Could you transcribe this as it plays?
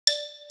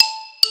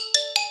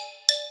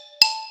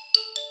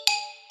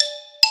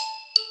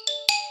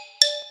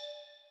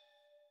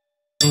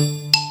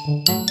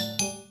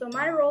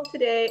role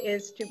today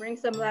is to bring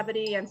some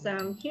levity and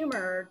some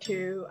humor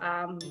to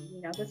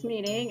this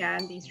meeting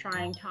and these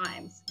trying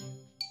times.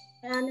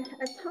 And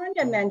as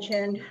Tanya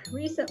mentioned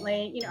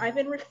recently, I've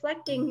been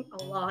reflecting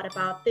a lot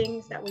about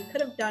things that we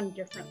could have done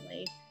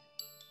differently.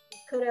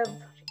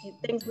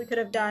 Things we could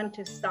have done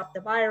to stop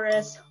the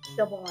virus,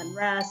 civil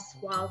unrest,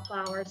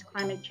 wildflowers,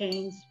 climate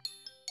change.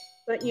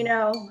 But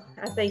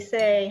as they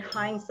say,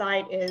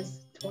 hindsight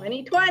is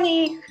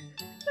 2020.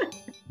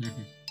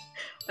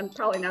 I'm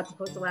probably not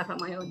supposed to laugh at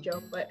my own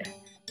joke, but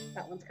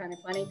that one's kind of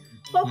funny.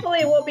 Hopefully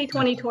it won't be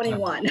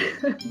 2021,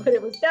 but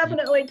it was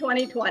definitely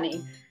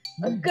 2020,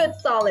 a good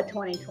solid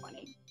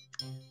 2020.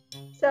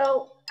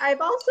 So I've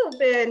also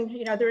been,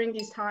 during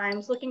these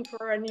times looking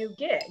for a new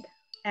gig,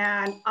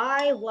 and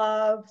I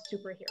love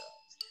superheroes.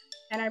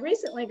 And I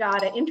recently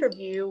got an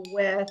interview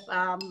with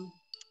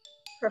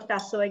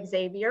Professor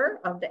Xavier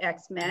of the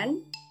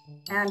X-Men,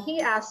 and he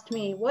asked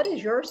me, "What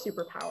is your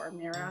superpower,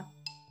 MiRa?"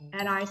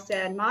 And I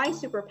said, "My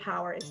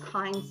superpower is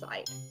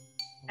hindsight."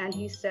 And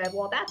he said,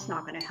 "Well, that's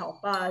not going to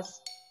help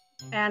us."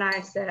 And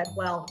I said,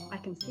 "Well, I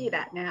can see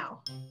that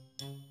now."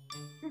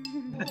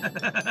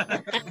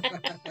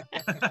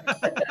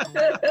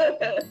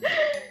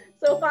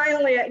 So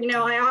finally,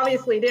 I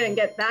obviously didn't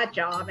get that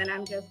job, and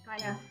I'm just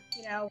kind of,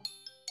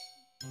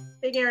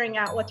 figuring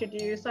out what to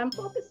do. So I'm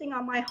focusing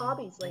on my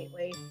hobbies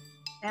lately.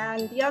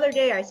 And the other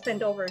day, I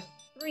spent over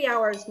 3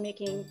 hours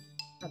making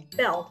a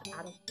belt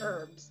out of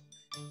herbs.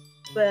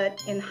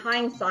 But in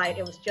hindsight,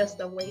 it was just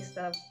a waste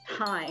of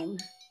time.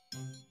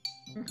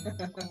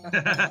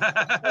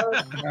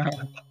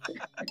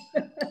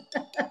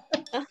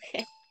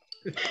 Okay.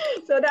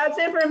 So that's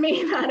it for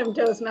me, Madam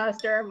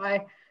Toastmaster,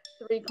 my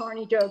 3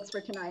 corny jokes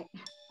for tonight.